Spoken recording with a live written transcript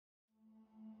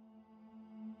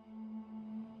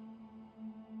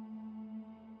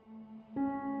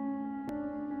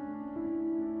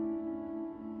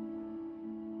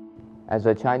As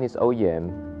a Chinese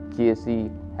OEM, GAC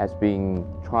has been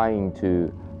trying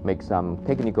to make some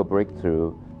technical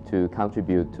breakthrough to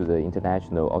contribute to the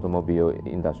international automobile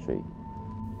industry.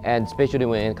 And especially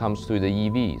when it comes to the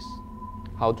EVs,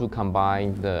 how to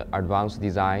combine the advanced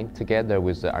design together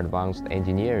with the advanced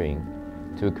engineering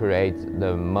to create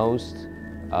the most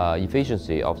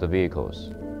efficiency of the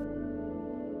vehicles.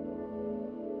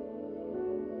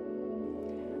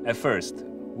 At first,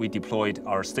 we deployed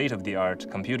our state-of-the-art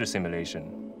computer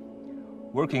simulation.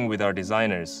 Working with our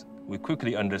designers, we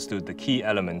quickly understood the key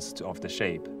elements of the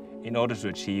shape in order to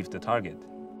achieve the target.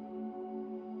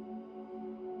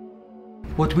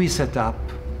 What we set up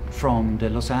from the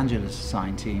Los Angeles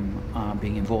design team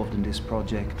being involved in this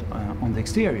project on the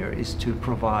exterior is to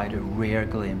provide a rare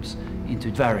glimpse into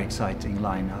a very exciting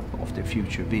lineup of the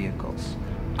future vehicles.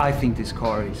 I think this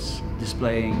car is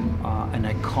displaying an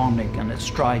iconic and a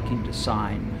striking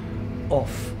design of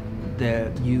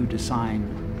the new design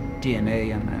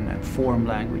DNA and form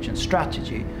language and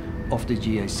strategy of the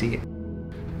GAC.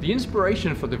 The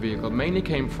inspiration for the vehicle mainly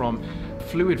came from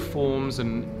fluid forms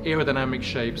and aerodynamic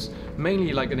shapes,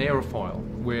 mainly like an aerofoil,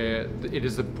 where it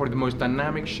is probably the most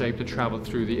dynamic shape to travel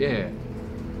through the air.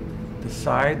 The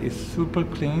side is super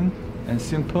clean and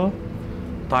simple,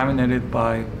 dominated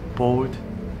by bold,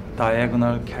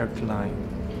 diagonal character line.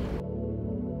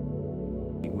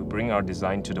 We bring our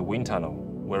design to the wind tunnel,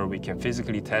 where we can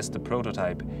physically test the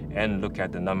prototype and look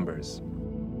at the numbers.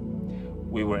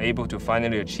 We were able to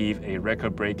finally achieve a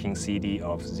record-breaking CD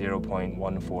of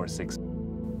 0.146.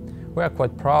 We are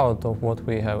quite proud of what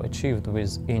we have achieved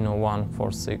with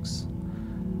ENO146,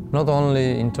 not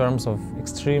only in terms of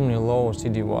extremely low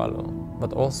CD value,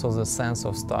 but also the sense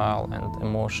of style and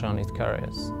emotion it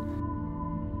carries.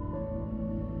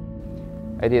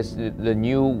 It is the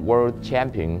new world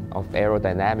champion of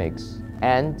aerodynamics,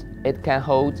 and it can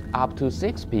hold up to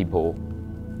 6 people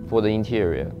for the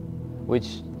interior,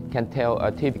 which can tell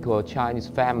a typical Chinese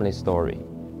family story.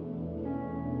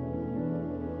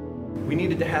 We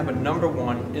needed to have a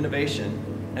 #1 innovation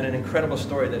and an incredible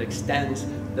story that extends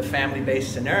the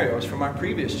family-based scenarios from our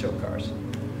previous show cars.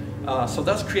 So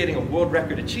thus creating a world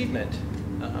record achievement,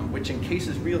 which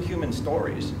encases real human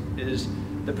stories, is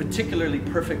the particularly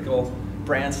perfect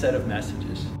brand set of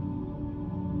messages.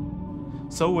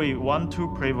 So we want to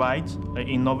provide an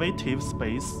innovative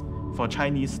space for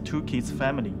Chinese 2 kids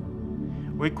family.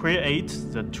 We create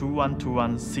the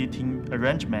 2-1-2-1 seating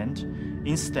arrangement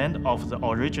instead of the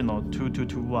original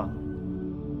 2-2-2-1.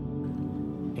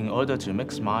 In order to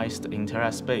maximize the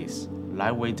interior space,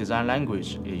 lightweight design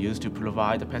language is used to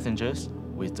provide the passengers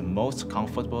with the most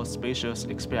comfortable, spacious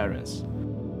experience.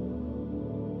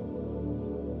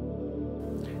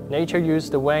 Nature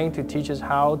used the wing to teach us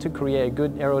how to create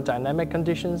good aerodynamic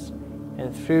conditions,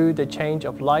 and through the change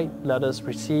of light, let us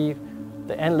perceive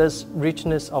the endless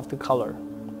richness of the color.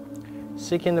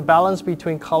 Seeking the balance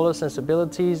between color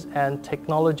sensibilities and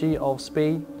technology of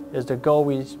speed is the goal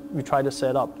we try to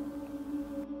set up.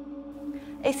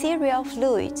 Ethereal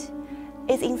fluid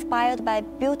is inspired by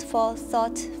beautiful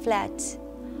salt flat.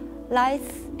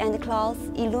 Lights and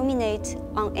clouds illuminate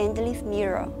an endless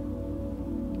mirror.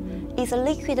 It's a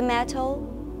liquid metal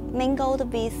mingled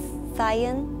with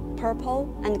cyan,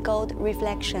 purple, and gold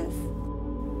reflections.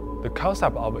 The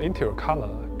concept of interior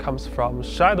color comes from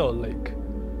shadow lake.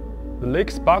 The lake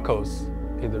sparkles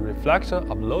in the reflection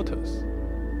of lotus,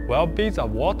 while beads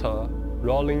of water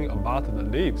rolling about the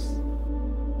leaves.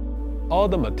 All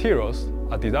the materials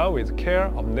are designed with care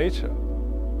of nature,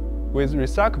 with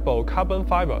recyclable carbon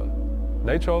fiber,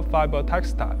 natural fiber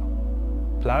textile,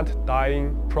 plant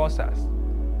dyeing process.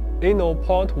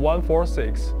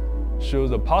 ENO.146 shows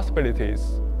the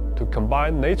possibilities to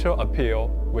combine nature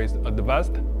appeal with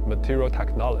advanced material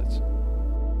technology.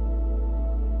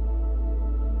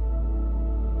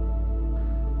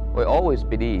 We always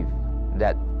believe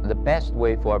that the best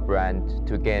way for a brand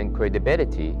to gain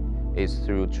credibility is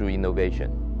through true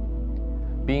innovation.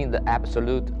 Being the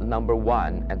absolute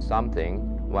 #1 at something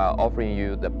while offering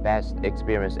you the best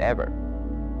experience ever.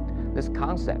 This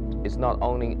concept is not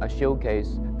only a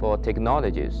showcase for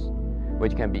technologies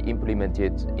which can be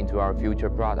implemented into our future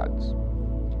products.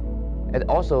 It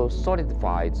also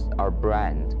solidifies our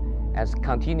brand as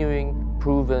continuing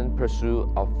proven pursuit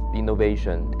of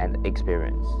innovation and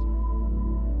experience.